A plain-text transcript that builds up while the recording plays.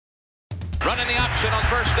Running the option on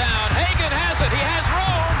first down. Hagan has it. He has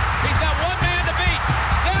room. He's got one man to beat.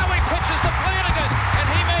 Now he pitches to Flanagan, and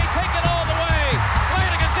he may take it all the way.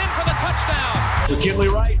 Flanagan's in for the touchdown.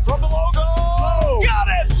 McKinley Wright from the logo. Oh,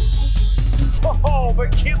 got it! Oh,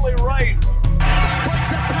 McKinley Wright.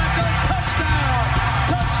 Breaks a tackle. Touchdown.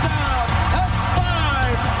 Touchdown. That's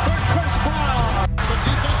 5 for Chris Brown. The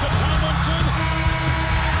defense of Tomlinson.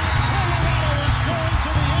 Colorado is going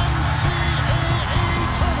to the NCAA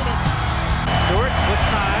tournament. Stewart with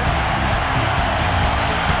time.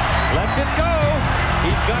 Lets it go.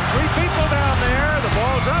 He's got 3 people down there. The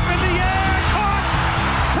ball's up in the air. Caught.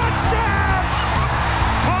 Touchdown.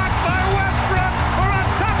 Caught by Westbrook for a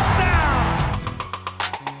touchdown.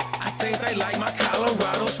 I think they like my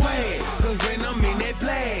Colorado swag. Cause when I'm in that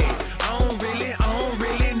play, I don't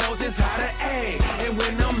really know just how to act. And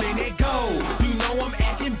when I'm in it go, you know I'm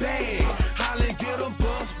acting bad. Holland get a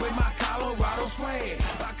bus with my Colorado swag.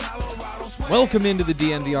 My Colorado swag. Welcome into the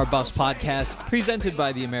DNVR Buffs podcast, presented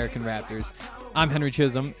by the American Raptors. I'm Henry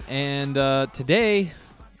Chisholm, and today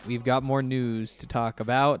we've got more news to talk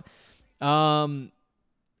about. Some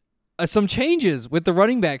changes with the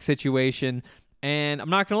running back situation, and I'm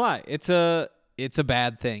not gonna lie, it's a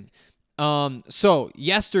bad thing. So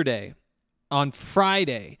yesterday, on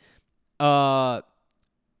Friday, Ramon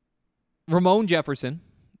Jefferson,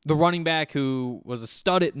 the running back who was a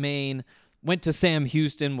stud at Maine, went to Sam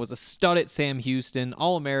Houston, was a stud at Sam Houston,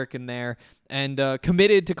 All-American there, and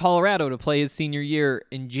committed to Colorado to play his senior year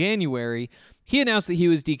in January. He announced that he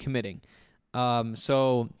was decommitting.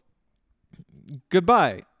 So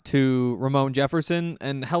goodbye to Ramon Jefferson,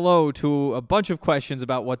 and hello to a bunch of questions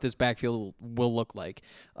about what this backfield will look like.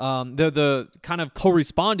 The kind of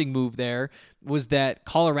corresponding move there was that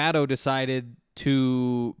Colorado decided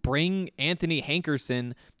to bring Anthony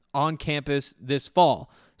Hankerson on campus this fall.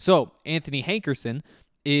 So Anthony Hankerson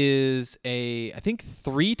is I think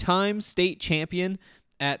 3-time state champion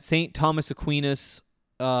at St. Thomas Aquinas,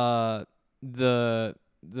 the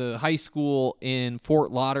high school in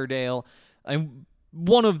Fort Lauderdale, and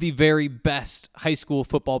one of the very best high school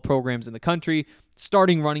football programs in the country.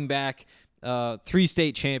 Starting running back, 3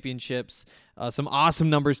 state championships, some awesome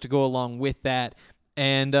numbers to go along with that.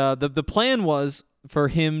 And the plan was for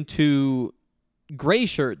him to gray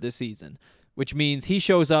shirt this season, which means he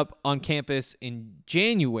shows up on campus in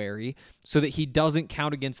January so that he doesn't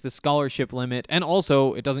count against the scholarship limit, and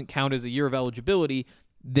also it doesn't count as a year of eligibility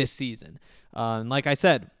this season. And like I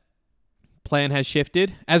said, plan has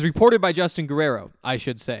shifted, as reported by Justin Guerrero, I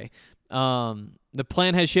should say. The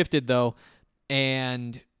plan has shifted, though,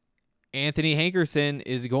 and Anthony Hankerson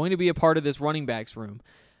is going to be a part of this running backs room.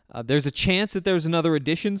 There's a chance that there's another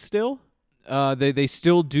addition still. They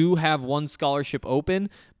still do have one scholarship open,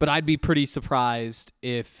 but I'd be pretty surprised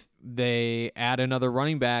if they add another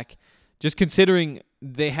running back, just considering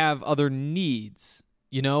they have other needs,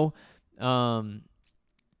 you know?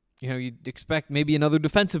 You'd expect maybe another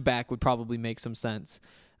defensive back would probably make some sense.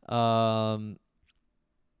 I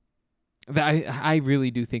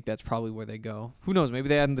really do think that's probably where they go. Who knows? Maybe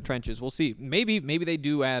they add in the trenches. We'll see. Maybe they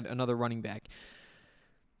do add another running back.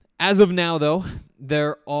 As of now, though,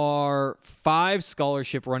 there are 5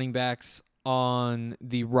 scholarship running backs on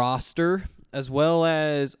the roster, as well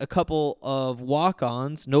as a couple of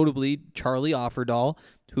walk-ons, notably Charlie Offerdahl,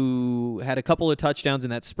 who had a couple of touchdowns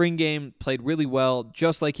in that spring game, played really well,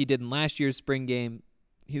 just like he did in last year's spring game.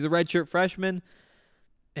 He's a redshirt freshman.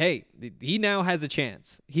 Hey, he now has a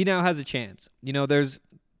chance. You know,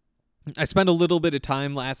 I spent a little bit of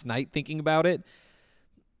time last night thinking about it.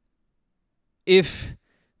 If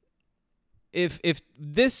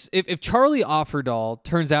Charlie Offerdahl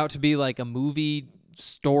turns out to be like a movie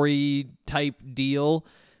story type deal,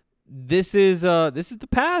 this is the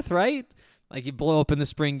path, right? Like, you blow up in the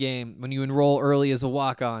spring game when you enroll early as a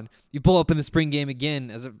walk-on. You blow up in the spring game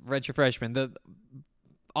again as a redshirt freshman. The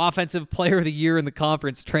offensive player of the year in the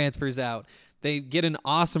conference transfers out. They get an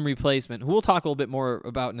awesome replacement, who we'll talk a little bit more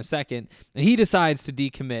about in a second, and he decides to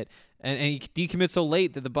decommit. And he decommits so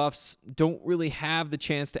late that the Buffs don't really have the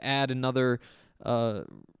chance to add another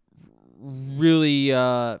really,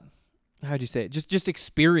 how'd you say it? Just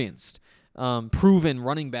experienced, proven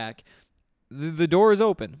running back. The door is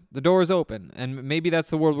open. And maybe that's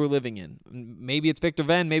the world we're living in. Maybe it's Victor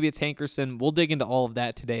Venn. Maybe it's Hankerson. We'll dig into all of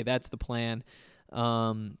that today. That's the plan.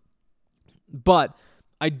 But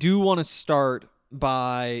I do want to start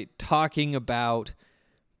by talking about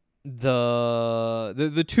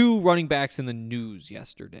the 2 running backs in the news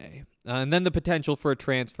yesterday, and then the potential for a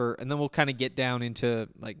transfer, and then we'll kind of get down into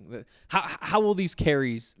like how will these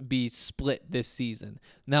carries be split this season.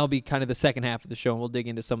 And that'll be kind of the second half of the show, and we'll dig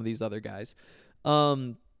into some of these other guys.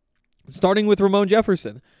 Starting with Ramon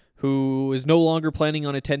Jefferson, who is no longer planning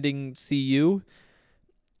on attending CU.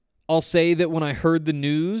 I'll say that when I heard the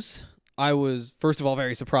news, I was, first of all,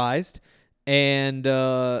 very surprised. And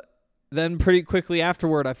then pretty quickly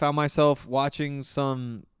afterward, I found myself watching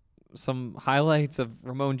some highlights of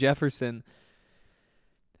Ramon Jefferson.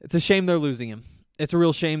 It's a shame they're losing him. It's a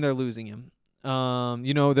real shame they're losing him.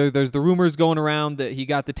 There's the rumors going around that he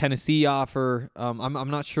got the Tennessee offer.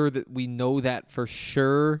 I'm not sure that we know that for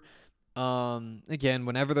sure. Again,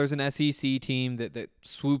 whenever there's an SEC team that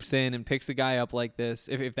swoops in and picks a guy up like this,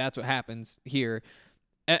 if that's what happens here,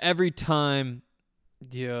 every time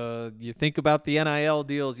you think about the NIL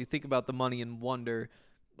deals, you think about the money and wonder,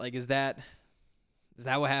 like, is that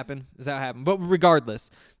what happened? Is that what happened? But regardless,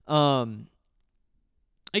 again,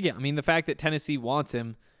 I mean, the fact that Tennessee wants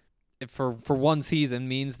him for one season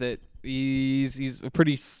means that he's a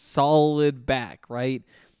pretty solid back, right?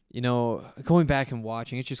 Going back and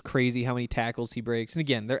watching, it's just crazy how many tackles he breaks. And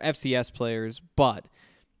again, they're FCS players, but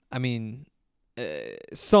I mean,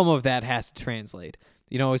 some of that has to translate.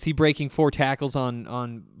 Is he breaking 4 tackles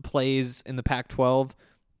on plays in the Pac-12?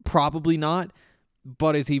 Probably not.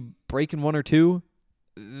 But is he breaking 1 or 2?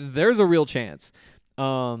 There's a real chance.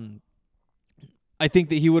 I think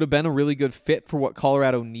that he would have been a really good fit for what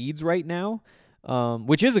Colorado needs right now,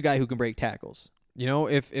 which is a guy who can break tackles.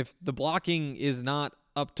 If the blocking is not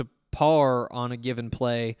up to par on a given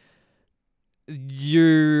play,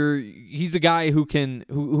 he's a guy who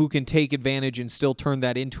can take advantage and still turn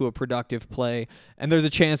that into a productive play. And there's a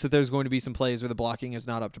chance that there's going to be some plays where the blocking is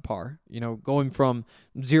not up to par. Going from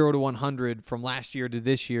 0 to 100 from last year to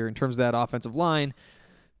this year in terms of that offensive line,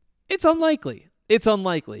 it's unlikely.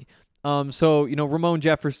 So Ramon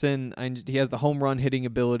Jefferson, he has the home run hitting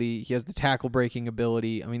ability. He has the tackle breaking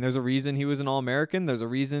ability. I mean, there's a reason he was an All-American. There's a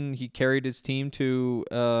reason he carried his team to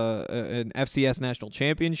an FCS national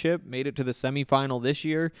championship, made it to the semifinal this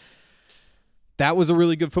year. That was a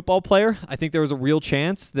really good football player. I think there was a real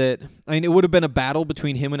chance that, it would have been a battle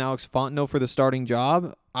between him and Alex Fontenot for the starting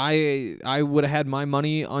job. I would have had my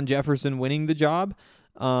money on Jefferson winning the job.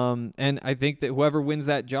 And I think that whoever wins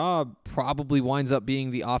that job probably winds up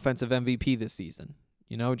being the offensive MVP this season,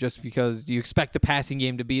 just because you expect the passing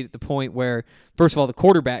game to be at the point where, first of all, the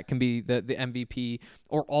quarterback can be the MVP,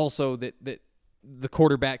 or also that the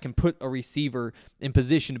quarterback can put a receiver in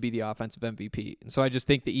position to be the offensive MVP. And so I just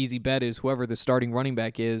think the easy bet is whoever the starting running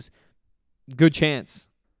back is, good chance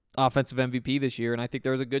offensive MVP this year. And I think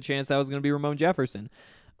there was a good chance that was going to be Ramon Jefferson.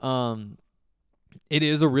 It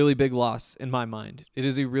is a really big loss in my mind.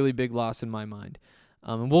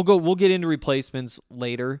 And we'll get into replacements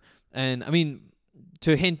later. And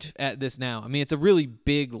to hint at this now, it's a really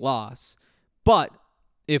big loss. But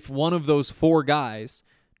if one of those 4 guys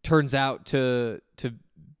turns out to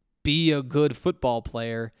be a good football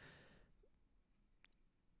player,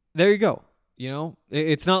 there you go.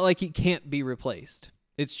 It's not like he can't be replaced.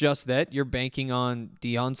 It's just that you're banking on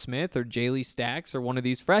Deion Smith or Jaylee Stacks or one of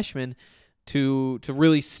these freshmen to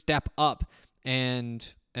really step up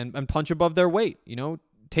and punch above their weight,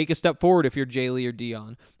 take a step forward if you're Jaylee or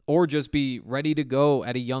Deion, or just be ready to go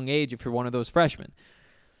at a young age if you're one of those freshmen.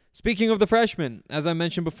 Speaking of the freshmen, as I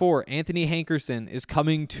mentioned before, Anthony Hankerson is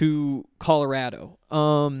coming to Colorado.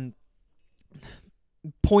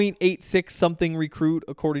 0.86 something recruit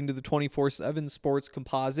according to the 24/7 Sports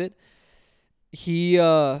Composite.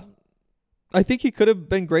 I think he could have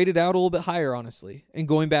been graded out a little bit higher, honestly, and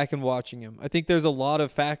going back and watching him. I think there's a lot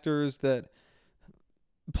of factors that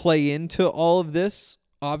play into all of this,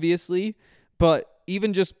 obviously, but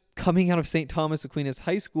even just coming out of St. Thomas Aquinas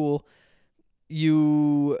High School,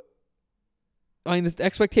 the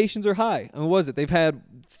expectations are high. What was it? They've had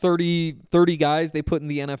 30 guys they put in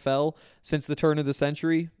the NFL since the turn of the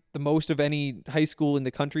century, the most of any high school in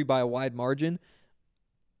the country by a wide margin.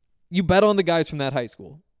 You bet on the guys from that high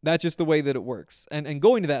school. That's just the way that it works. And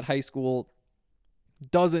going to that high school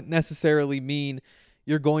doesn't necessarily mean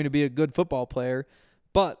you're going to be a good football player.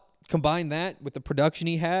 But combine that with the production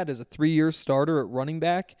he had as a 3-year starter at running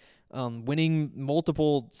back, winning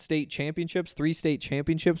multiple state championships, 3 state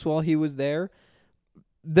championships while he was there.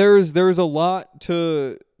 There's a lot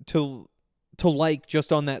to like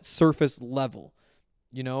just on that surface level.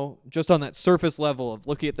 Just on that surface level of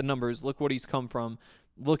looking at the numbers, look what he's come from.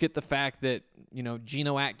 Look at the fact that,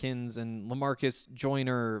 Geno Atkins and LaMarcus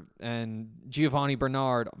Joyner and Giovanni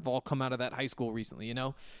Bernard have all come out of that high school recently,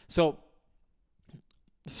 So,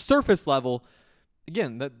 surface level,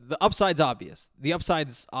 again, the upside's obvious.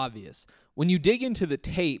 When you dig into the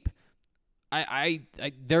tape,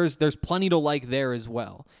 there's plenty to like there as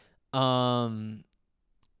well. He's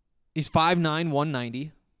 5'9",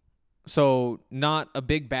 190. So not a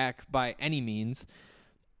big back by any means.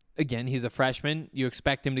 Again, he's a freshman. You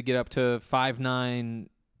expect him to get up to 5'9",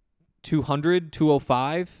 200,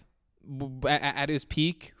 205 at his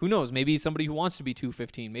peak. Who knows? Maybe he's somebody who wants to be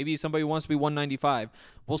 215. Maybe he's somebody who wants to be 195.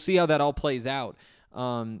 We'll see how that all plays out.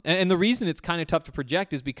 And the reason it's kind of tough to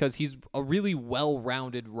project is because he's a really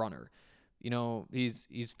well-rounded runner.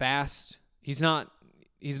 He's fast. He's not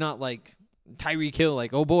like Tyreek Hill,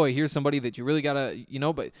 like, oh boy, here's somebody that you really gotta,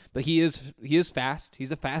 but he is fast.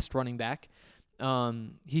 He's a fast running back.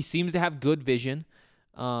 He seems to have good vision,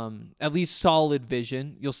 at least solid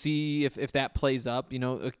vision. You'll see if that plays up.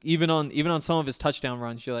 Even on some of his touchdown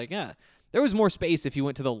runs, you're like, yeah, there was more space if you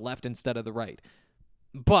went to the left instead of the right.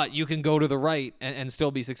 But you can go to the right and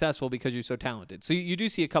still be successful because you're so talented. So you do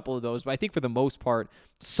see a couple of those, but I think for the most part,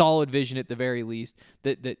 solid vision at the very least.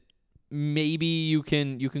 That maybe you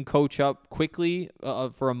can coach up quickly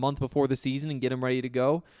for a month before the season and get him ready to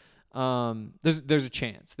go. There's a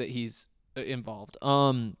chance that he's involved.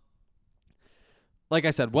 Like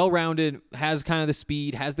I said, well-rounded, has kind of the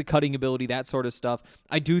speed, has the cutting ability, that sort of stuff.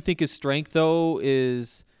 I do think his strength though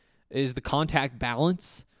is the contact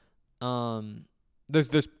balance.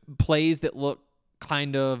 There's plays that look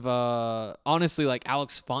kind of honestly like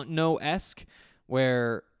Alex Fontenot-esque,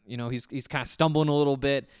 where he's kind of stumbling a little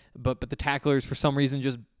bit, but the tacklers for some reason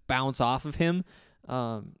just bounce off of him.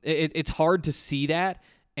 It's hard to see that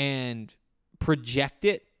and project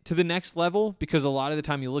it to the next level, because a lot of the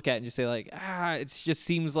time you look at it and just say like, it just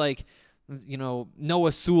seems like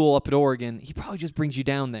Noah Sewell up at Oregon, he probably just brings you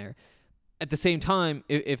down there. At the same time,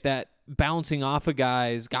 if that bouncing off of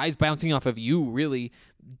guys bouncing off of you really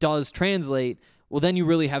does translate, well, then you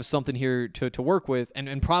really have something here to work with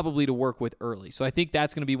and probably to work with early. So I think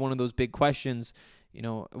that's going to be one of those big questions.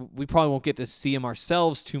 We probably won't get to see him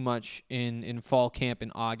ourselves too much in fall camp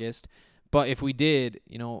in August. But if we did,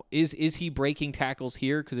 is he breaking tackles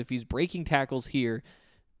here? Because if he's breaking tackles here,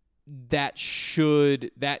 that's a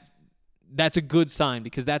good sign,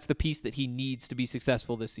 because that's the piece that he needs to be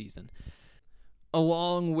successful this season.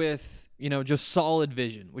 Along with, just solid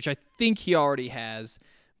vision, which I think he already has.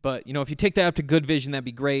 But, if you take that up to good vision, that'd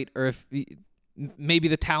be great. Or if maybe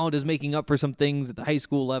the talent is making up for some things at the high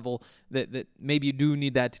school level that maybe you do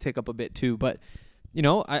need that to take up a bit too. But,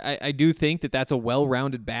 I do think that that's a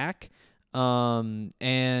well-rounded back.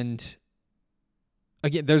 And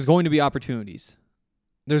again, there's going to be opportunities.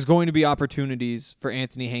 There's going to be opportunities for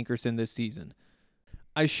Anthony Hankerson this season.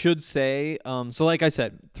 I should say, so like I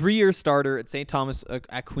said, 3-year starter at St. Thomas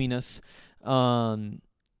Aquinas.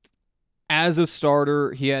 As a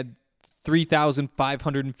starter, he had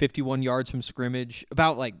 3,551 yards from scrimmage.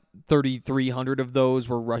 About like 3,300 of those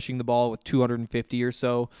were rushing the ball, with 250 or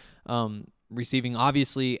so receiving.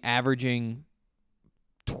 Obviously, averaging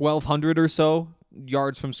 1,200 or so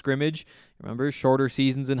yards from scrimmage. Remember, shorter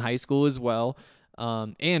seasons in high school as well.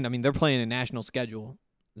 And, I mean, they're playing a national schedule,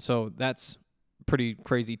 so that's pretty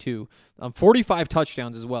crazy too. 45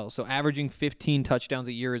 touchdowns as well, so averaging 15 touchdowns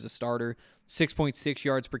a year as a starter, 6.6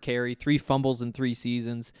 yards per carry, 3 fumbles in 3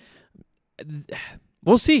 seasons.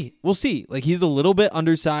 We'll see. Like, he's a little bit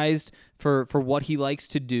undersized for what he likes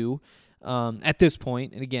to do at this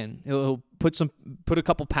point. And again, he'll put a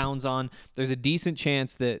couple pounds on. There's a decent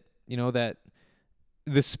chance that that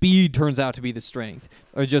the speed turns out to be the strength,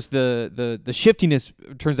 or just the shiftiness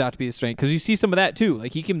turns out to be the strength, because you see some of that too.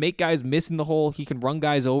 Like, he can make guys miss in the hole. He can run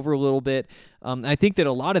guys over a little bit. I think that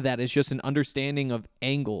a lot of that is just an understanding of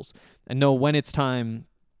angles and know when it's time.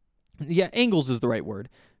 Yeah, angles is the right word,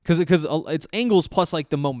 because it's angles plus like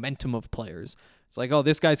the momentum of players. It's like, oh,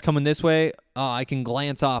 this guy's coming this way. Oh, I can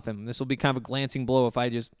glance off him. This will be kind of a glancing blow if I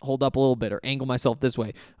just hold up a little bit or angle myself this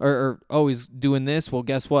way. Or oh, he's doing this. Well,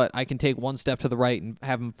 guess what? I can take one step to the right and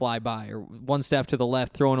have him fly by, or one step to the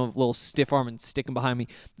left, throwing a little stiff arm and stick him behind me.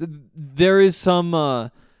 There is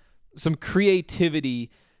some creativity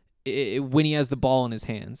when he has the ball in his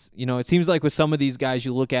hands. It seems like with some of these guys,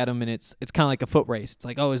 you look at them and it's kind of like a foot race. It's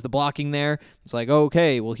like, oh, is the blocking there? It's like, oh,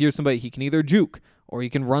 okay, well, here's somebody. He can either juke or he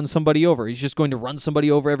can run somebody over. He's just going to run somebody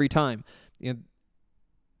over every time.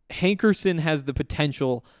 Hankerson has the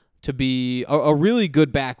potential to be a really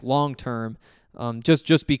good back long term,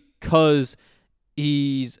 just because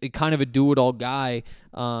he's a kind of a do-it-all guy.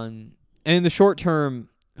 And in the short term,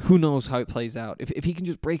 who knows how it plays out. If he can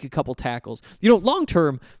just break a couple tackles. Long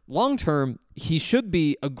term, he should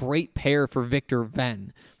be a great pair for Victor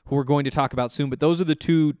Venn, who we're going to talk about soon. But those are the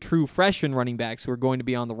 2 true freshman running backs who are going to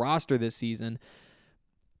be on the roster this season.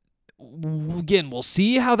 Again, we'll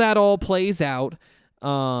see how that all plays out.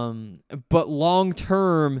 But long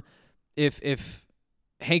term, if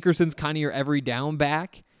Hankerson's kind of your every down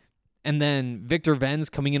back, and then Victor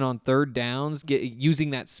Venz coming in on third downs,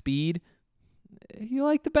 using that speed. You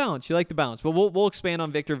like the bounce. But we'll expand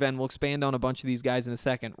on Victor Venn. We'll expand on a bunch of these guys in a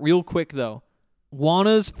second. Real quick, though.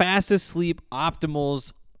 Wana's Fastest Sleep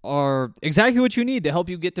Optimals are exactly what you need to help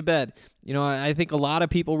you get to bed. You know, I think a lot of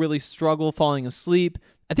people really struggle falling asleep.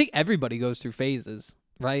 I think everybody goes through phases,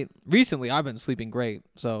 right? Recently, I've been sleeping great,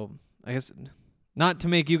 so I guess not to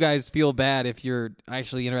make you guys feel bad if you're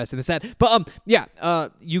actually interested in that. But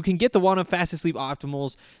you can get the Wana Fastest Sleep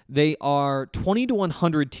Optimals. They are 20 to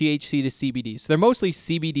 100 THC to CBD. So they're mostly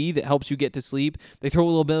CBD that helps you get to sleep. They throw a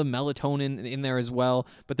little bit of melatonin in there as well,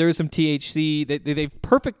 but there is some THC. They've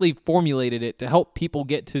perfectly formulated it to help people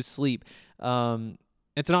get to sleep.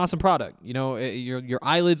 It's an awesome product. You know, your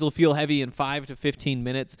eyelids will feel heavy in 5 to 15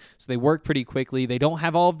 minutes, so they work pretty quickly. They don't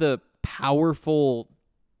have all of the powerful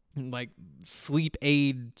like sleep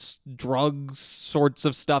aid drugs sorts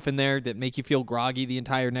of stuff in there that make you feel groggy the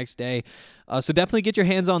entire next day. So definitely get your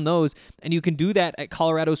hands on those. And you can do that at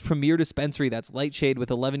Colorado's premier dispensary. That's Lightshade,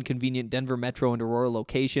 with 11 convenient Denver Metro and Aurora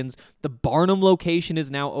locations. The Barnum location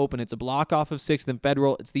is now open. It's a block off of 6th and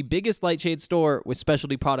Federal. It's the biggest Lightshade store with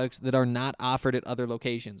specialty products that are not offered at other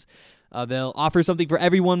locations. They'll offer something for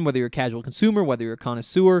everyone, whether you're a casual consumer, whether you're a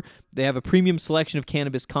connoisseur. They have a premium selection of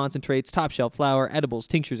cannabis concentrates, top shelf flower, edibles,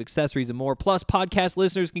 tinctures, accessories, and more. Plus, podcast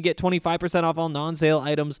listeners can get 25% off all non-sale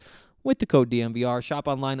items with the code DMVR. Shop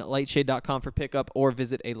online at lightshade.com for pickup or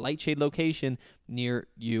visit a Lightshade location near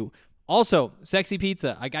you. Also, Sexy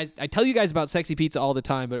Pizza. I tell you guys about Sexy Pizza all the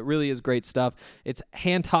time, but it really is great stuff. It's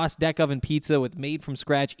hand-tossed deck oven pizza with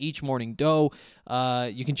made-from-scratch each morning dough.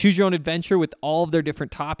 You can choose your own adventure with all of their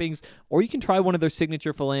different toppings, or you can try one of their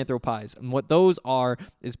signature philanthropies. And what those are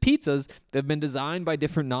is pizzas that have been designed by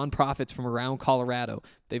different nonprofits from around Colorado.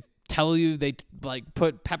 They like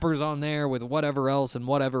put peppers on there with whatever else. And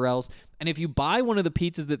if you buy one of the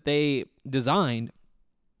pizzas that they designed,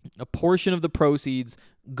 a portion of the proceeds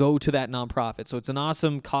go to that nonprofit. So it's an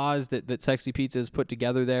awesome cause that Sexy Pizza has put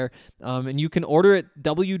together there. And you can order at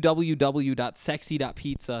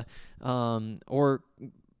www.sexy.pizza, or,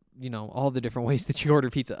 you know, all the different ways that you order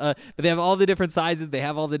pizza. But they have all the different sizes. They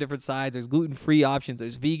have all the different sides. There's gluten-free options.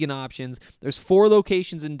 There's vegan options. There's 4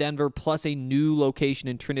 locations in Denver, plus a new location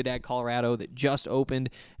in Trinidad, Colorado that just opened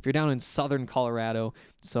if you're down in southern Colorado.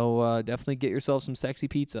 So definitely get yourself some Sexy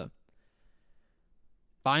Pizza.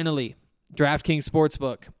 Finally, DraftKings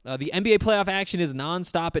Sportsbook. The NBA playoff action is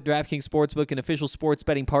nonstop at DraftKings Sportsbook, an official sports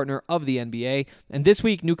betting partner of the NBA. And this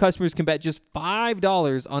week, new customers can bet just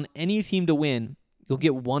 $5 on any team to win. You'll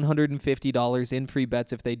get $150 in free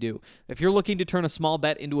bets if they do. If you're looking to turn a small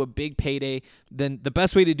bet into a big payday, then the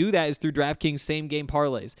best way to do that is through DraftKings same-game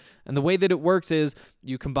parlays. And the way that it works is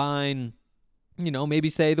you combine, you know,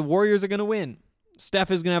 maybe say the Warriors are going to win.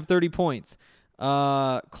 Steph is going to have 30 points.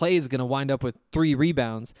 Clay is going to wind up with 3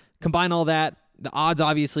 rebounds. Combine all that, the odds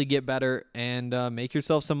obviously get better, and make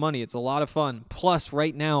yourself some money. It's a lot of fun. Plus,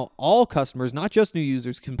 right now, all customers, not just new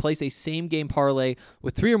users, can place a same-game parlay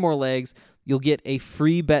with 3 or more legs. You'll get a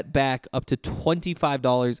free bet back up to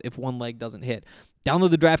 $25 if one leg doesn't hit. Download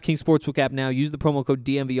the DraftKings Sportsbook app now. Use the promo code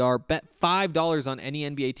DMVR. Bet $5 on any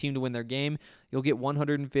NBA team to win their game. You'll get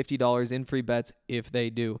 $150 in free bets if they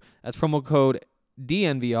do. That's promo code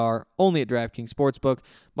DNVR, only at DraftKings Sportsbook.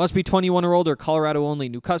 Must be 21 or older, Colorado only,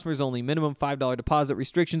 new customers only, minimum $5 deposit.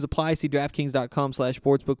 Restrictions apply. See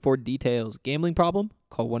DraftKings.com/sportsbook for details. Gambling problem?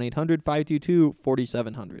 Call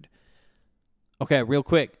 1-800-522-4700. Okay, real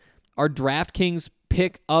quick. Our DraftKings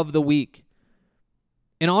pick of the week.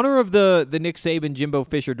 In honor of the Nick Saban, Jimbo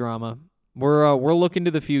Fisher drama, we're looking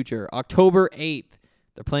to the future. October 8th,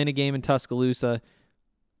 they're playing a game in Tuscaloosa.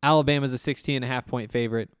 Alabama's a 16.5 point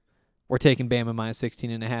favorite. We're taking Bama minus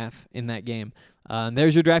 16.5 in that game. And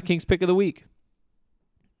there's your DraftKings pick of the week.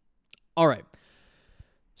 All right.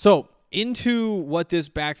 So into what this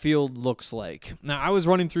backfield looks like. Now, I was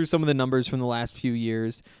running through some of the numbers from the last few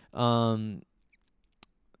years.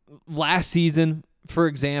 Last season, for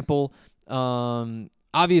example,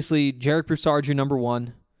 obviously, Jarek Broussard, your number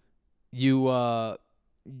 1. You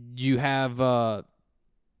have Alex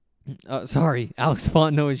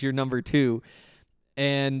Fontenot is your number 2.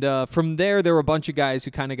 And from there were a bunch of guys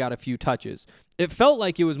who kind of got a few touches. It felt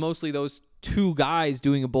like it was mostly those 2 guys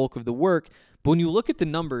doing a bulk of the work. But when you look at the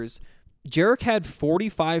numbers, Jarek had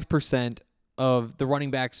 45% of the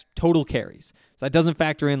running back's total carries. So that doesn't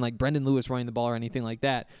factor in like Brendan Lewis running the ball or anything like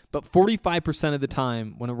that. But 45% of the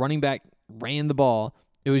time when a running back ran the ball,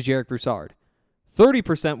 it was Jarek Broussard.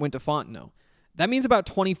 30% went to Fontenot. That means about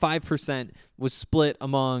 25% was split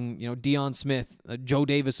among, Deion Smith, Joe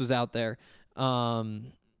Davis was out there,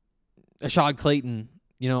 Ashad Clayton,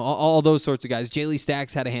 all those sorts of guys. J.Lee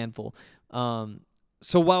Stacks had a handful.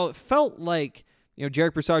 So while it felt like,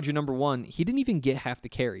 Jarek Broussard, your number one, he didn't even get half the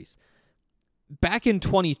carries. Back in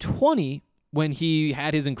 2020, when he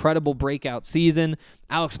had his incredible breakout season,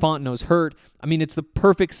 Alex Fontenot's hurt. I mean, it's the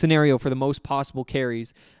perfect scenario for the most possible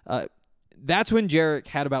carries. That's when Jarek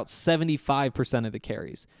had about 75% of the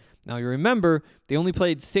carries. Now, you remember, they only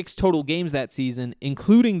played 6 total games that season,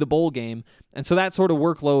 including the bowl game, and so that sort of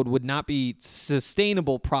workload would not be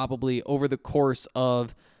sustainable probably over the course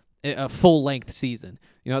of a full-length season.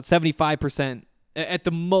 At 75%, at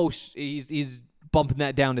the most, he's bumping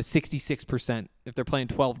that down to 66% if they're playing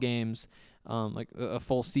 12 games, like a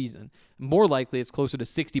full season. More likely, it's closer to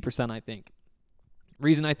 60%, I think.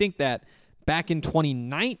 Reason I think that, back in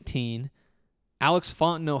 2019, Alex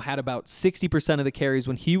Fontenot had about 60% of the carries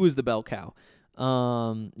when he was the bell cow.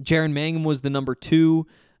 Jaren Mangum was the number 2.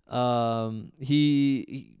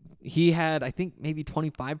 He had, I think, maybe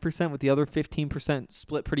 25%, with the other 15%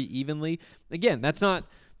 split pretty evenly. Again, that's not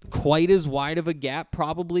quite as wide of a gap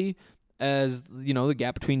probably as, the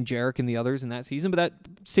gap between Jarek and the others in that season, but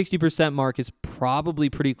that 60% mark is probably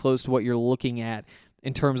pretty close to what you're looking at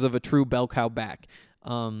in terms of a true bell cow back.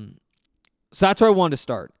 So that's where I wanted to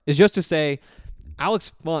start, is just to say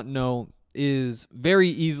Alex Fontenot is very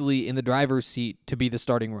easily in the driver's seat to be the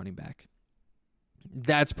starting running back.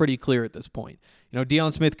 That's pretty clear at this point.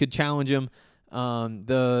 Deion Smith could challenge him.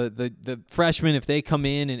 The freshmen, if they come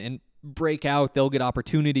in and break out, they'll get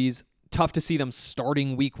opportunities. Tough to see them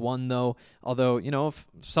starting week 1, though. Although, if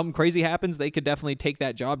something crazy happens, they could definitely take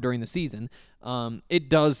that job during the season. It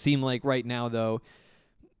does seem like right now, though,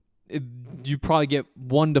 you probably get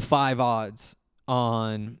 1 to 5 odds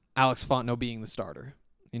on Alex Fontenot being the starter.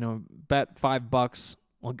 Bet $5.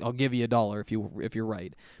 I'll give you $1 if you're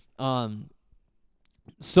right.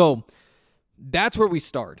 So that's where we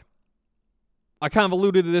start. I kind of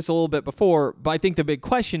alluded to this a little bit before, but I think the big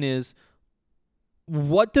question is,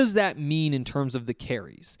 what does that mean in terms of the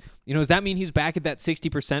carries? Does that mean he's back at that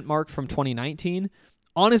 60% mark from 2019?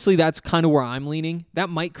 Honestly, that's kind of where I'm leaning. That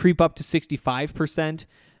might creep up to 65%.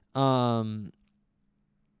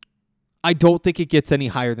 I don't think it gets any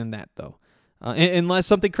higher than that, though. Unless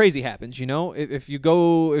something crazy happens, If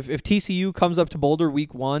TCU comes up to Boulder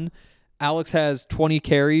week 1, Alex has 20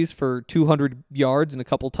 carries for 200 yards and a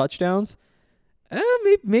couple touchdowns,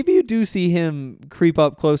 maybe you do see him creep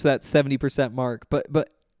up close to that 70% mark.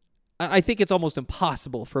 But I think it's almost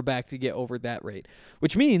impossible for a back to get over that rate,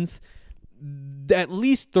 which means at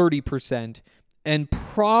least 30% and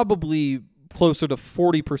probably closer to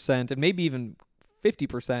 40% and maybe even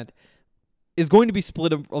 50% is going to be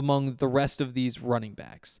split among the rest of these running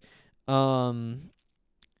backs. And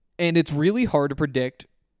it's really hard to predict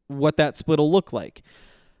what that split will look like.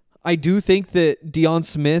 I do think that Deion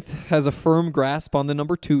Smith has a firm grasp on the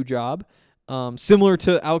number 2 job, similar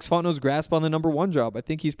to Alex Fontenot's grasp on the number 1 job. I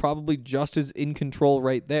think he's probably just as in control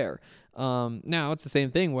right there. Now, it's the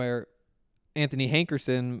same thing where Anthony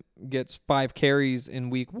Hankerson gets 5 carries in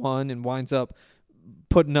week 1 and winds up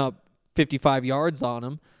putting up 55 yards on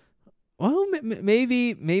him. Well,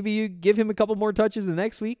 maybe you give him a couple more touches the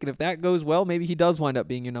next week, and if that goes well, maybe he does wind up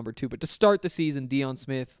being your number 2. But to start the season, Deion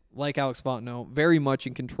Smith, like Alex Fontenot, very much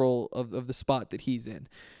in control of the spot that he's in.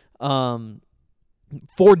 For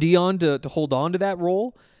Deion to hold on to that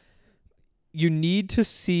role, you need to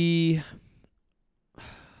see...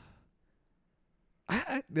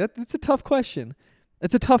 That's a tough question.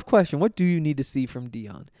 It's a tough question. What do you need to see from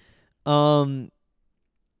Deion?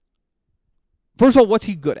 First of all, what's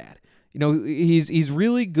he good at? He's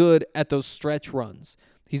really good at those stretch runs.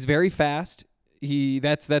 He's very fast.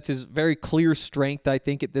 That's his very clear strength, I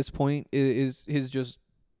think, at this point, is his just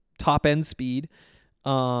top-end speed.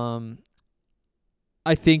 I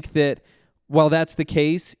think that while that's the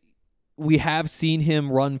case, we have seen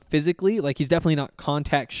him run physically. Like, he's definitely not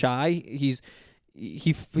contact shy.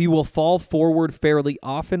 He will fall forward fairly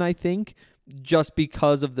often, I think, just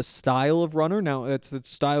because of the style of runner. Now, it's the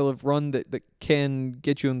style of run that can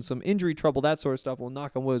get you in some injury trouble, that sort of stuff. We'll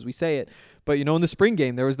knock on wood as we say it. But, in the spring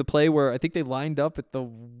game, there was the play where I think they lined up at the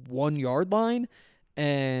 1-yard line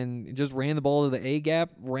and just ran the ball to the A-gap,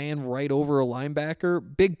 ran right over a linebacker.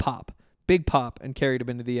 Big pop, and carried him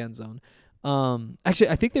into the end zone. Actually,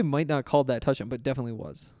 I think they might not have called that touchdown, but definitely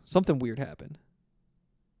was. Something weird happened.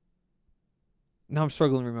 Now I'm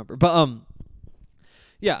struggling to remember. But,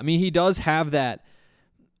 yeah, I mean, he does have that.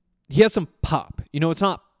 He has some pop. It's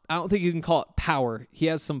not, I don't think you can call it power. He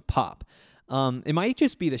has some pop. It might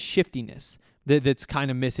just be the shiftiness that's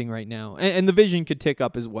kind of missing right now. And the vision could tick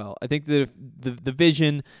up as well. I think that the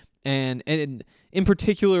vision and in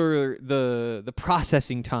particular the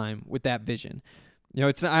processing time with that vision.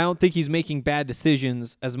 It's I don't think he's making bad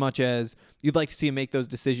decisions as much as you'd like to see him make those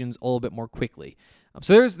decisions a little bit more quickly.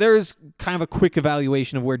 So there's kind of a quick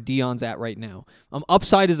evaluation of where Deion's at right now.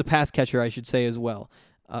 Upside as a pass catcher, I should say as well.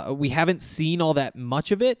 We haven't seen all that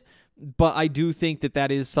much of it, but I do think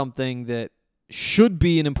that is something that should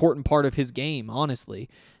be an important part of his game, honestly.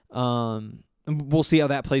 And we'll see how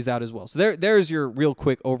that plays out as well. So there's your real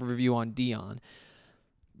quick overview on Deion.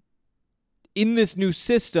 In this new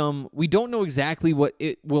system, we don't know exactly what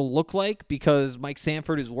it will look like because Mike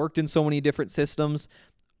Sanford has worked in so many different systems.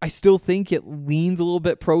 I still think it leans a little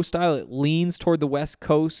bit pro style. It leans toward the West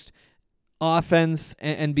Coast offense,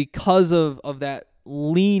 and because of that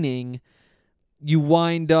leaning, you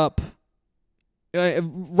wind up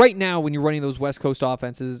right now when you're running those West Coast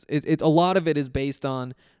offenses. A lot of it is based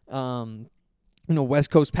on West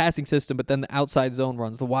Coast passing system, but then the outside zone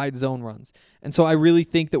runs, the wide zone runs. And so I really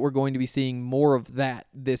think that we're going to be seeing more of that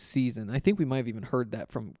this season. I think we might have even heard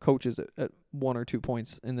that from coaches at 1 or 2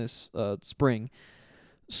 points in this spring.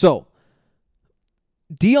 So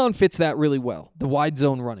Deion fits that really well, the wide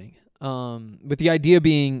zone running. With the idea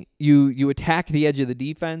being you attack the edge of the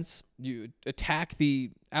defense, you attack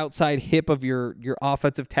the outside hip of your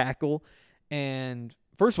offensive tackle, and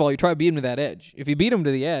first of all, you try to beat him to that edge. If you beat him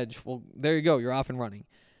to the edge, well, there you go. You're off and running.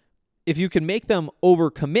 If you can make them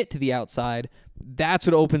overcommit to the outside, that's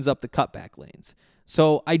what opens up the cutback lanes.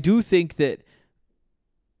 So I do think that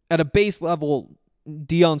at a base level,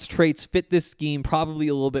 Deion's traits fit this scheme probably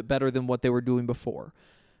a little bit better than what they were doing before.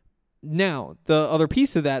 Now, the other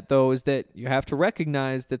piece of that, though, is that you have to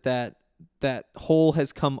recognize that hole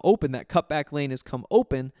has come open, that cutback lane has come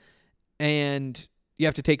open, and you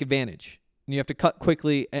have to take advantage. You have to cut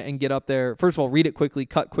quickly and get up there. First of all, read it quickly,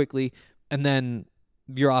 cut quickly, and then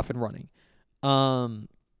you're off and running.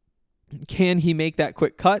 Can he make that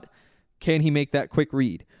quick cut? Can he make that quick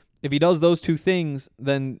read? If he does those two things,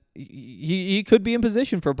 then he could be in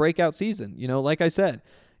position for a breakout season. Like I said,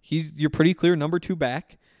 you're pretty clear number 2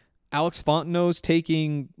 back. Alex Fontenot's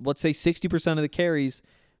taking, let's say, 60% of the carries.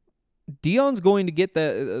 Deion's going to get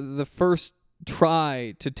the first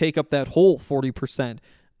try to take up that whole 40%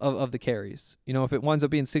 of the carries. If it winds up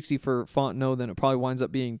being 60 for Fontenot, then it probably winds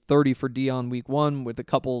up being 30 for Deion week 1 with a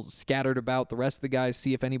couple scattered about the rest of the guys,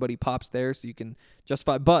 see if anybody pops there so you can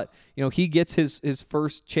justify. But, he gets his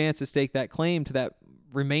first chance to stake that claim to that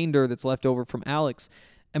remainder that's left over from Alex.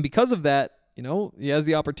 And because of that, he has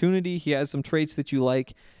the opportunity. He has some traits that you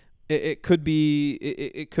like. It could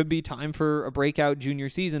be time for a breakout junior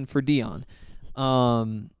season for Deion.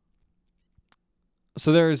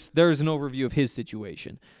 So there's an overview of his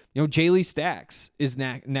situation. Jaley Stacks is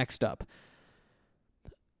next up.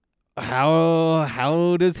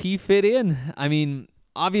 How does he fit in? I mean,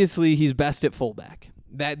 obviously he's best at fullback.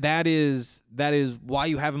 That is why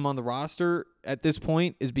you have him on the roster at this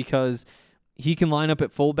point, is because he can line up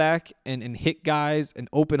at fullback and hit guys and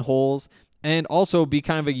open holes, and also be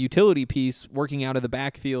kind of a utility piece working out of the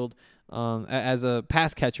backfield as a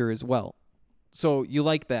pass catcher as well. So you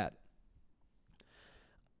like that.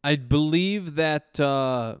 I believe that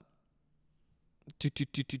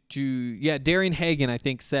Darian Hagan, I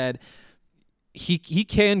think, said he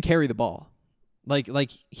can carry the ball.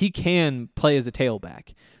 Like he can play as a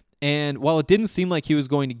tailback. And while it didn't seem like he was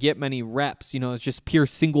going to get many reps, it's just pure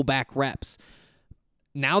single back reps.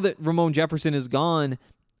 Now that Ramon Jefferson is gone,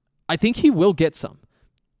 I think he will get some.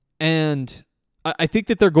 And I think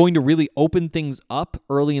that they're going to really open things up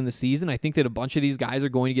early in the season. I think that a bunch of these guys are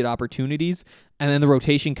going to get opportunities, and then the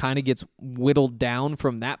rotation kind of gets whittled down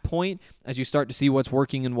from that point as you start to see what's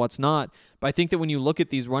working and what's not. But I think that when you look at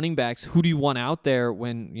these running backs, who do you want out there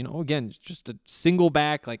when, again, just a single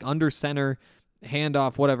back, like under center,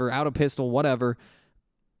 handoff, whatever, out of pistol, whatever.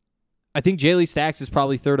 I think Jaley Stacks is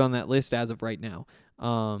probably third on that list as of right now.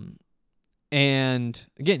 And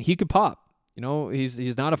again, he could pop.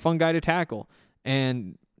 He's not a fun guy to tackle.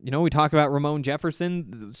 And, we talk about Ramon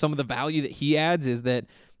Jefferson. Some of the value that he adds is that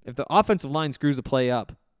if the offensive line screws a play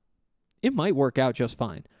up, it might work out just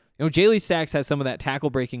fine. Jaley Stacks has some of that tackle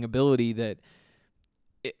breaking ability that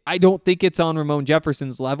I don't think it's on Ramon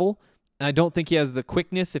Jefferson's level. And I don't think he has the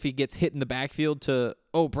quickness if he gets hit in the backfield to,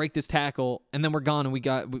 break this tackle, and then we're gone and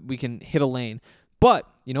we can hit a lane. But,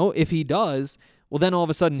 if he does, well, then all of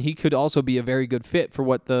a sudden he could also be a very good fit for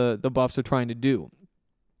what the Buffs are trying to do.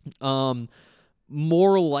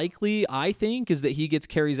 More likely, I think, is that he gets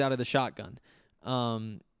carries out of the shotgun.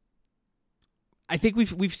 I think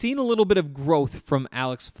we've seen a little bit of growth from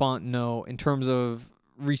Alex Fontenot in terms of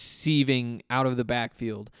receiving out of the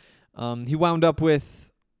backfield. He wound up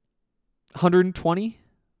with 120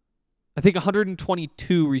 I think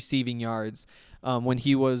 122 receiving yards when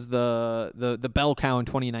he was the bell cow in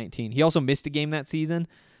 2019. He also missed a game that season,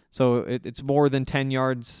 so it's more than 10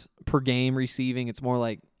 yards per game receiving. It's more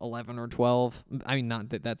like 11 or 12. I mean, not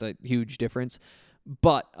that that's a huge difference,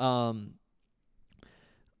 but I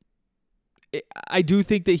do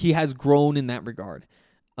think that he has grown in that regard.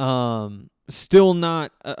 Still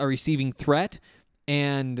not a receiving threat,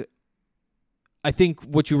 and I think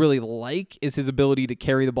what you really like is his ability to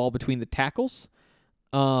carry the ball between the tackles.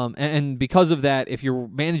 And because of that, if you're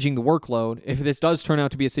managing the workload, if this does turn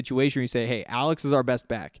out to be a situation where you say, hey, Alex is our best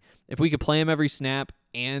back, if we could play him every snap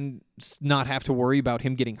and not have to worry about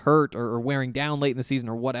him getting hurt or wearing down late in the season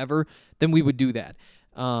or whatever, then we would do that.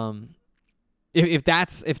 If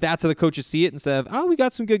that's how the coaches see it, instead of, we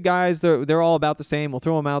got some good guys, they're all about the same, we'll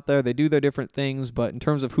throw them out there, they do their different things, but in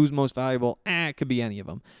terms of who's most valuable, it could be any of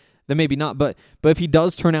them. Then maybe not, but if he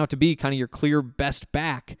does turn out to be kind of your clear best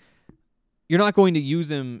back, you're not going to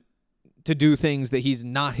use him to do things that he's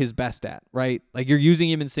not his best at, right? Like you're using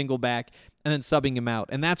him in single back and then subbing him out.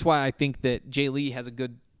 And that's why I think that Jay Lee has a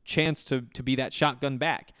good chance to be that shotgun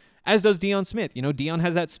back, as does Deion Smith. Deion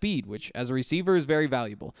has that speed, which as a receiver is very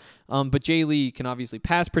valuable. But Jay Lee can obviously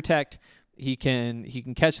pass protect. He can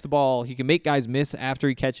catch the ball. He can make guys miss after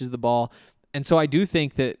he catches the ball. And so I do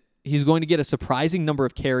think that he's going to get a surprising number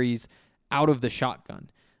of carries out of the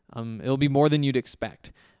shotgun. It'll be more than you'd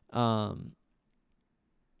expect.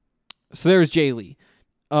 So there's Jay Lee.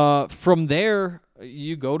 From there,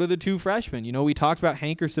 you go to the two freshmen. We talked about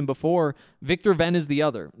Hankerson before. Victor Venn is the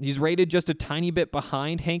other. He's rated just a tiny bit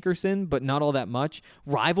behind Hankerson, but not all that much.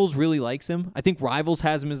 Rivals really likes him. I think Rivals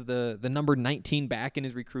has him as the number 19 back in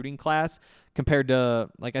his recruiting class, compared to,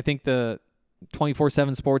 I think the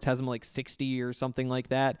 24/7 Sports has him 60 or something like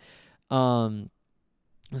that. So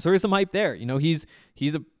there's some hype there. He's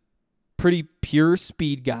a pretty pure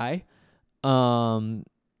speed guy.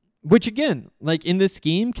 Which again, in this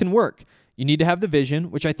scheme can work. You need to have the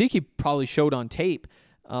vision, which I think he probably showed on tape.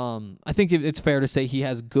 I think it's fair to say he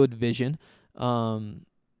has good vision.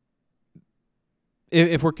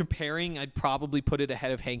 If we're comparing, I'd probably put it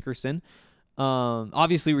ahead of Hankerson.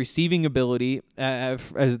 Obviously, receiving ability as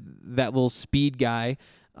that little speed guy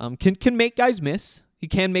can make guys miss. He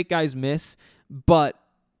can make guys miss, but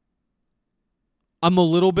I'm a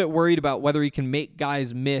little bit worried about whether he can make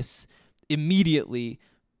guys miss immediately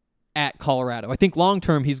at Colorado. I think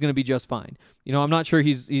long-term he's going to be just fine. I'm not sure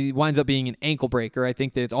he winds up being an ankle breaker. I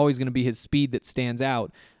think that it's always going to be his speed that stands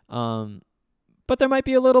out. But there might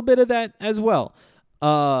be a little bit of that as well.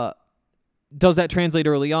 Does that translate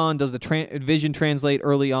early on? Does the vision translate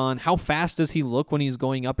early on? How fast does he look when he's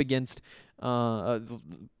going up against Power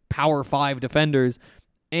 5 defenders?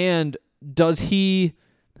 And does he...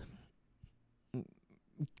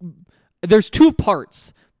 There's two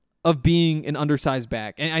parts of being an undersized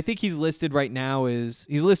back. And I think he's listed right now he's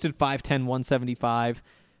listed 5'10", 175,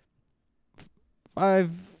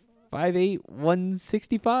 5'8",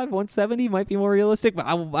 165, 170 might be more realistic, but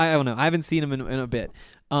I don't know. I haven't seen him in a bit.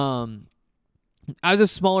 As a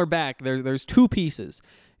smaller back, there's two pieces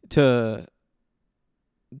to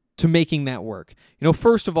making that work.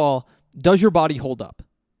 First of all, does your body hold up?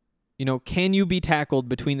 Can you be tackled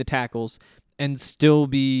between the tackles and still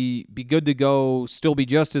be good to go, still be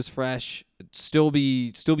just as fresh, still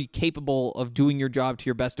be capable of doing your job to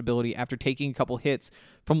your best ability after taking a couple hits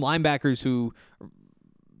from linebackers who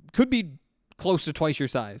could be close to twice your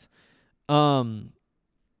size. So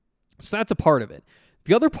that's a part of it.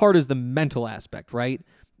 The other part is the mental aspect, right?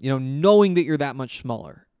 Knowing that you're that much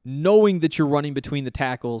smaller, knowing that you're running between the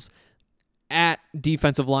tackles at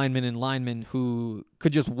defensive linemen and linemen who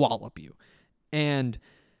could just wallop you. And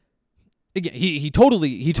again, he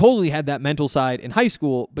totally had that mental side in high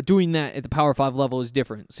school, but doing that at the Power 5 level is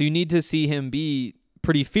different. So you need to see him be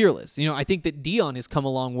pretty fearless. I think that Deion has come a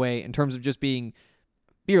long way in terms of just being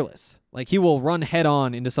fearless. He will run head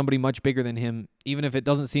on into somebody much bigger than him, even if it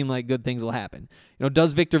doesn't seem like good things will happen.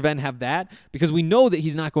 Does Victor Venn have that? Because we know that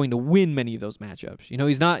he's not going to win many of those matchups.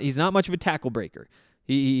 He's not much of a tackle breaker.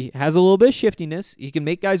 He has a little bit of shiftiness. He can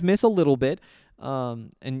make guys miss a little bit.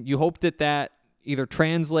 And you hope that either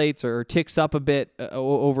translates or ticks up a bit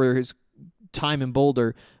over his time in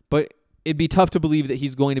Boulder, but it'd be tough to believe that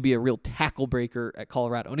he's going to be a real tackle breaker at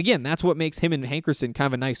Colorado. And again, that's what makes him and Hankerson kind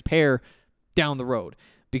of a nice pair down the road,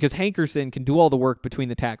 because Hankerson can do all the work between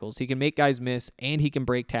the tackles. He can make guys miss, and he can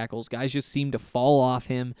break tackles. Guys just seem to fall off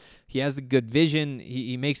him. He has the good vision.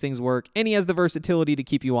 He makes things work, and he has the versatility to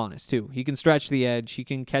keep you honest, too. He can stretch the edge. He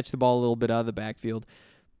can catch the ball a little bit out of the backfield.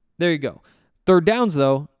 There you go. Third downs,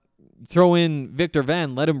 though, throw in Victor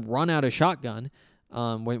Venn, let him run out a shotgun.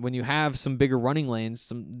 When you have some bigger running lanes,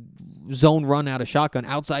 some zone run out of shotgun,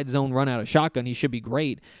 outside zone run out of shotgun, he should be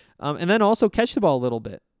great. And then also catch the ball a little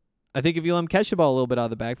bit. I think if you let him catch the ball a little bit out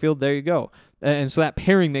of the backfield, there you go. And so that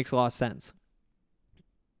pairing makes a lot of sense.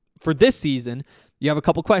 For this season, you have a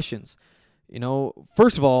couple questions.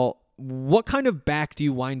 First of all, what kind of back do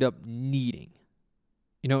you wind up needing?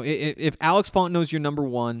 If Alex Fontenot's your number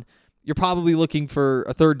one, you're probably looking for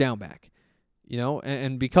a third down back.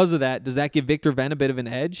 And because of that, does that give Victor Venn a bit of an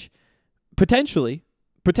edge? Potentially.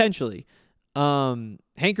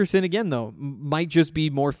 Hankerson, again, though, might just be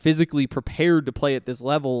more physically prepared to play at this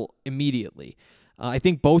level immediately. I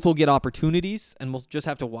think both will get opportunities, and we'll just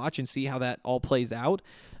have to watch and see how that all plays out.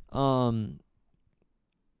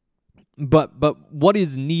 But what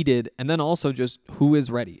is needed, and then also just who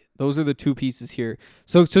is ready. Those are the two pieces here.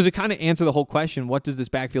 So to kind of answer the whole question, what does this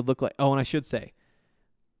backfield look like? Oh, and I should say,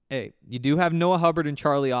 hey, you do have Noah Hubbard and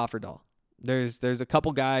Charlie Offerdahl. There's a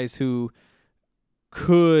couple guys who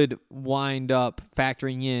could wind up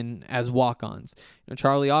factoring in as walk-ons.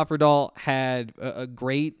 Charlie Offerdahl had a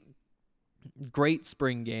great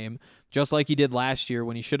spring game, just like he did last year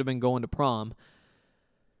when he should have been going to prom.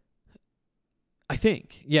 I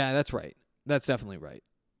think. Yeah, that's right. That's definitely right.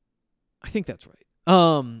 I think that's right.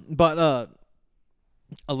 But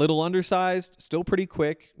a little undersized, still pretty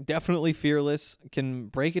quick, definitely fearless, can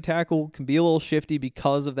break a tackle, can be a little shifty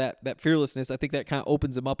because of that fearlessness. I think that kind of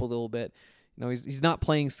opens him up a little bit. He's not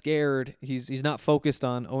playing scared. He's not focused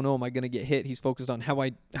on, oh no, am I going to get hit? He's focused on how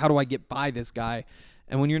do I get by this guy?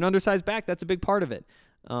 And when you're an undersized back, that's a big part of it.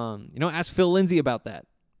 Ask Phil Lindsay about that.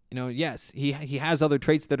 Yes, he has other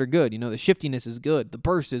traits that are good. The shiftiness is good. The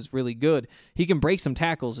burst is really good. He can break some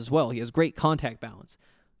tackles as well. He has great contact balance.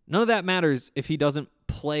 None of that matters if he doesn't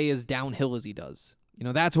play as downhill as he does.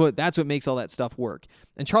 That's what makes all that stuff work.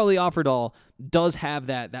 And Charlie Offerdahl does have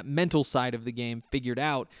that mental side of the game figured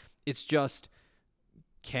out. It's just,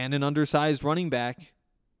 can an undersized running back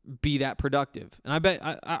be that productive? And I bet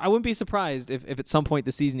I wouldn't be surprised if at some point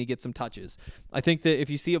this season he gets some touches. I think that if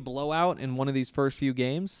you see a blowout in one of these first few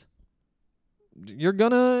games, you're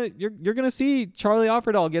gonna see Charlie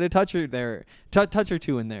Offerdahl get a touch or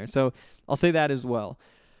two in there. So I'll say that as well.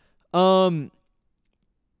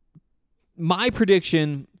 My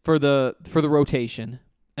prediction for the rotation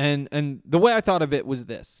and the way I thought of it was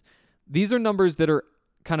this: these are numbers that are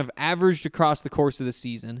kind of averaged across the course of the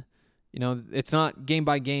season. It's not game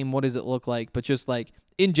by game, what does it look like, but just like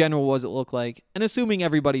in general, what does it look like? And assuming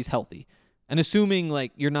everybody's healthy and assuming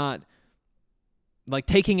like you're not like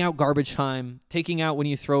taking out garbage time, taking out when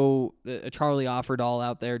you throw a Charlie Offerdahl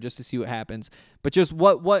out there just to see what happens. But just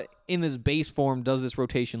what in this base form does this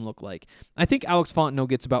rotation look like? I think Alex Fontenot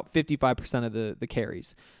gets about 55% of the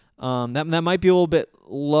carries. That might be a little bit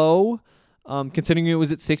low, considering it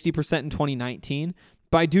was at 60% in 2019.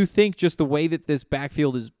 But I do think just the way that this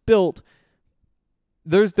backfield is built,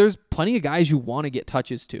 there's plenty of guys you want to get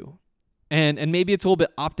touches to. And maybe it's a little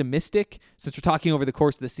bit optimistic since we're talking over the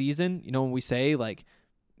course of the season. When we say, like,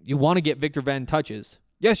 you want to get Victor Venn touches.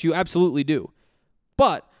 Yes, you absolutely do.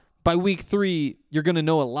 But by week 3, you're going to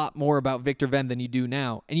know a lot more about Victor Venn than you do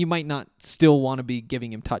now. And you might not still want to be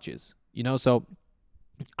giving him touches. So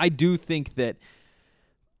I do think that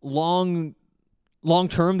long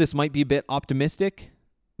term, this might be a bit optimistic,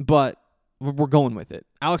 but we're going with it.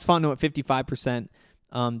 Alex Fontenot at 55%,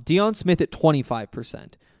 Deion Smith at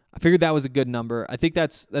 25%. I figured that was a good number. I think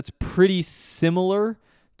that's pretty similar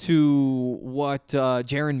to what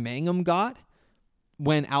Jaron Mangum got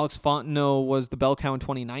when Alex Fontenot was the bell cow in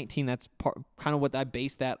 2019. That's kind of what I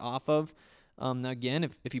based that off of. Now again,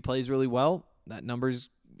 if he plays really well, that number's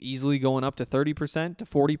easily going up to 30%, to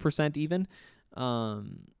 40% even.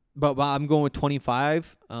 But I'm going with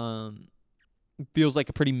 25. Feels like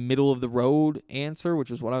a pretty middle of the road answer,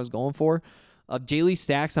 which is what I was going for. Jaley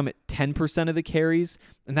Stacks, I'm at 10% of the carries,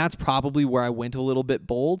 and that's probably where I went a little bit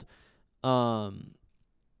bold. It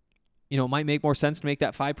might make more sense to make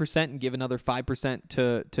that 5% and give another 5%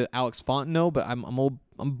 to Alex Fontenot, but I'm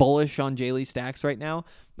bullish on Jaley Stacks right now.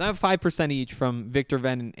 I have 5% each from Victor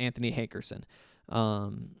Venn and Anthony Hankerson.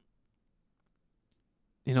 What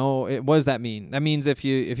does that mean? That means if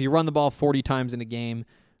you run the ball 40 times in a game,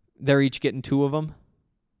 they're each getting 2 of them.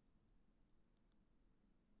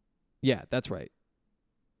 Yeah, that's right.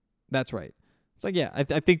 That's right. It's like, yeah,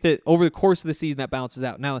 I think that over the course of the season that balances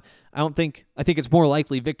out. Now, I think it's more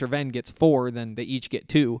likely Victor Venn gets 4 than they each get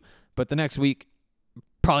 2, but the next week,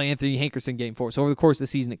 probably Anthony Hankerson getting 4. So over the course of the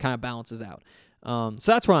season, it kind of balances out.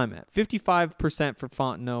 So that's where I'm at. 55% for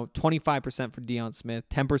Fontenot, 25% for Deion Smith,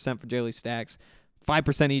 10% for Jaley Stacks,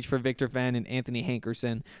 5% each for Victor Venn and Anthony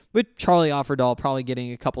Hankerson, with Charlie Offerdahl probably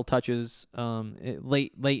getting a couple touches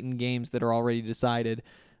late in games that are already decided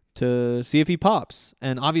to see if he pops.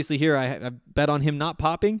 And obviously here I bet on him not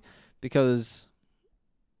popping because,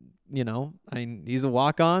 he's a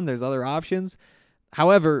walk-on. There's other options.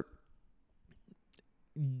 However,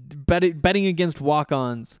 betting against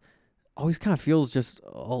walk-ons always kind of feels just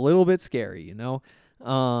a little bit scary,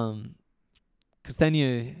 because then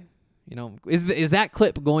is that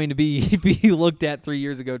clip going to be looked at 3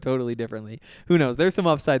 years ago totally differently? Who knows? There's some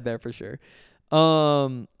upside there for sure.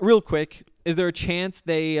 Real quick, is there a chance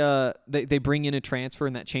they bring in a transfer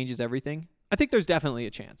and that changes everything? I think there's definitely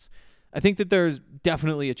a chance. I think that there's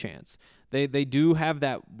definitely a chance. They do have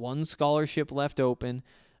that one scholarship left open.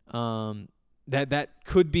 That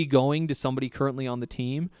could be going to somebody currently on the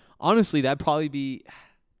team. Honestly, that'd probably be,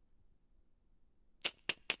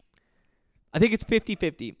 I think it's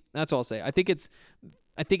 50-50. That's all I'll say. I think it's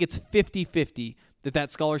 50-50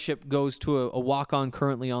 that scholarship goes to a walk-on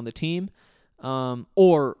currently on the team,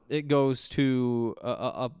 or it goes to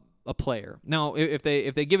a player. Now, if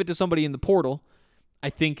they give it to somebody in the portal, I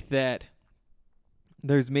think that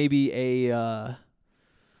there's maybe a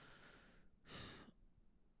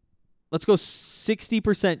let's go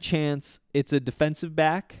 60% chance it's a defensive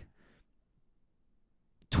back,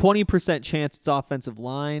 20% chance it's offensive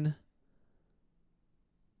line,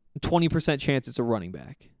 20% chance it's a running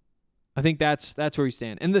back. I think that's where we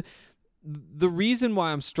stand. And the reason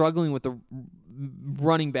why I'm struggling with the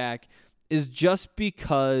running back is just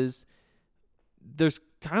because there's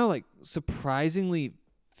kind of like surprisingly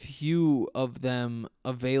few of them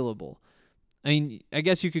available. I mean, I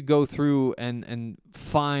guess you could go through and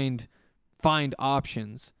find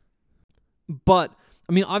options. But,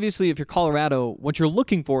 I mean, obviously, if you're Colorado, what you're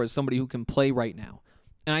looking for is somebody who can play right now.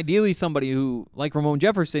 And ideally somebody who, like Ramon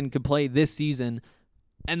Jefferson, could play this season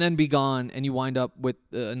and then be gone, and you wind up with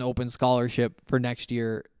an open scholarship for next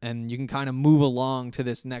year, and you can kind of move along to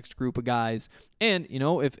this next group of guys. And,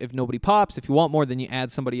 if nobody pops, if you want more, then you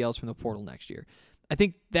add somebody else from the portal next year. I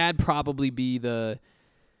think that'd probably be the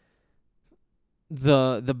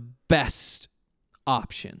best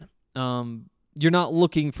option. You're not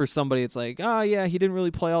looking for somebody that's like, yeah, he didn't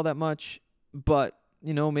really play all that much, but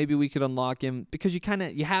maybe we could unlock him, because you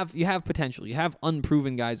have potential. You have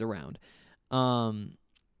unproven guys around.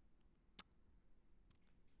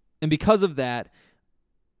 And because of that,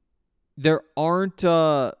 there aren't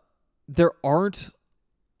a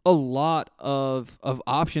lot of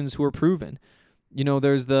options who are proven.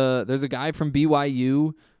 There's a guy from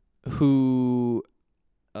BYU who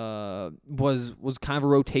was kind of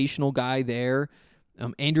a rotational guy there.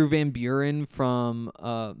 Andrew Van Buren from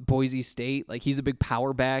Boise State, like, he's a big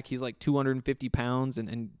power back. He's like 250 pounds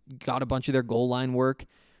and got a bunch of their goal line work.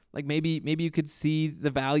 Like, maybe you could see the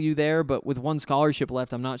value there, but with one scholarship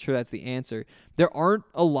left, I'm not sure that's the answer. There aren't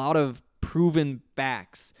a lot of proven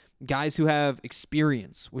backs, guys who have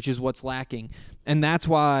experience, which is what's lacking, and that's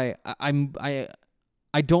why I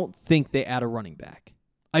don't think they add a running back.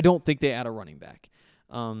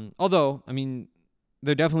 Although, I mean,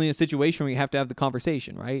 they're definitely in a situation where you have to have the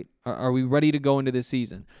conversation, right? Are we ready to go into this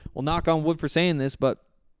season? Well, knock on wood for saying this, but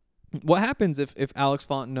what happens if Alex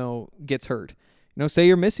Fontenot gets hurt? Say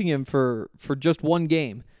you're missing him for just one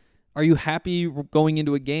game. Are you happy going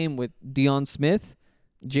into a game with Deion Smith,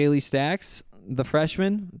 Jaylee Stacks, the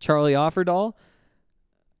freshman, Charlie Offerdahl?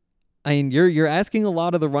 I mean, you're asking a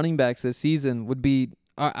lot of the running backs this season would be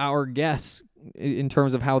our guess in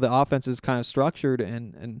terms of how the offense is kind of structured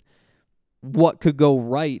and what could go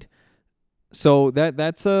right. So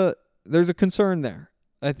there's a concern there.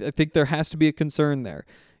 I think there has to be a concern there.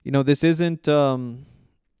 This isn't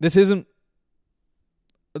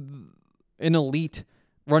an elite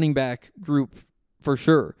running back group for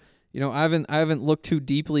sure. I haven't looked too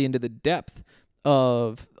deeply into the depth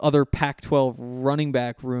of other Pac-12 running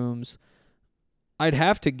back rooms. I'd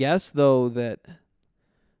have to guess though that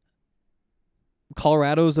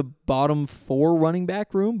Colorado's a bottom 4 running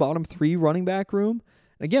back room, bottom 3 running back room.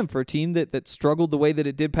 Again, for a team that struggled the way that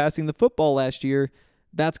it did passing the football last year,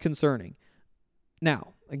 that's concerning.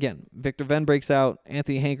 Now, again, Victor Venn breaks out,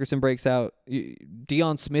 Anthony Hankerson breaks out,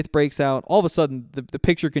 Deion Smith breaks out. All of a sudden, the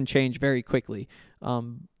picture can change very quickly.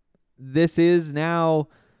 This is now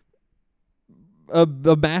a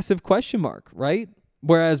massive question mark, right?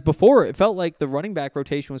 Whereas before, it felt like the running back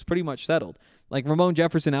rotation was pretty much settled. Like Ramon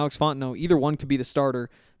Jefferson, Alex Fontenot, either one could be the starter,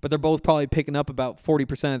 but they're both probably picking up about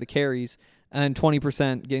 40% of the carries, and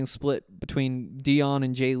 20% getting split between Deion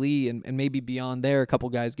and Jay Lee, and maybe beyond there, a couple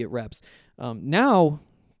guys get reps. Now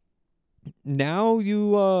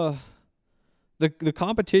the the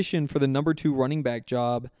competition for the number 2 running back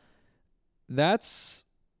job, that's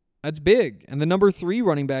big. And the number 3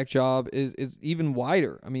 running back job is even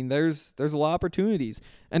wider. I mean, there's a lot of opportunities.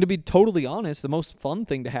 And to be totally honest, the most fun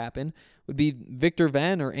thing to happen would be Victor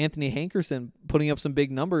Venn or Anthony Hankerson putting up some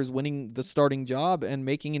big numbers, winning the starting job, and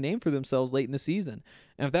making a name for themselves late in the season.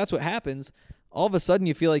 And if that's what happens, all of a sudden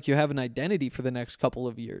you feel like you have an identity for the next couple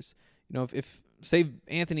of years. You know, if say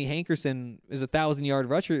Anthony Hankerson is a 1,000-yard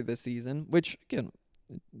rusher this season, which, again,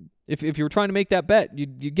 if you were trying to make that bet,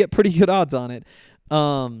 you'd get pretty good odds on it.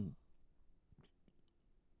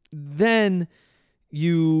 Then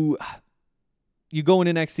you go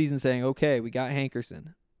into next season saying, okay, we got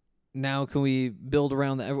Hankerson. Now can we build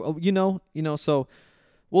around that? So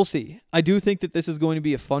we'll see. I do think that this is going to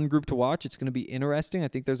be a fun group to watch. It's going to be interesting. I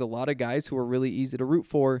think there's a lot of guys who are really easy to root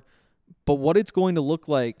for, but what it's going to look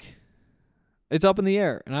like, it's up in the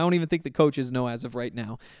air. And I don't even think the coaches know as of right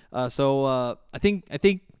now. So I think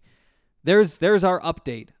there's our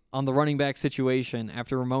update on the running back situation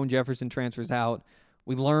after Ramon Jefferson transfers out.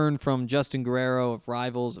 We learned from Justin Guerrero of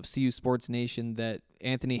Rivals of CU Sports Nation that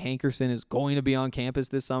Anthony Hankerson is going to be on campus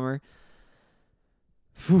this summer.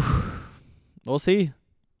 We'll see.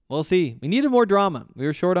 We needed more drama. We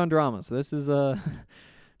were short on drama, so this is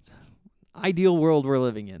ideal world we're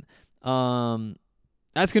living in.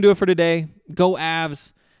 That's gonna do it for today. Go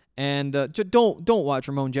Avs, and don't watch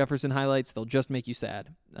Ramon Jefferson highlights. They'll just make you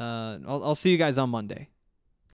sad. I'll see you guys on Monday.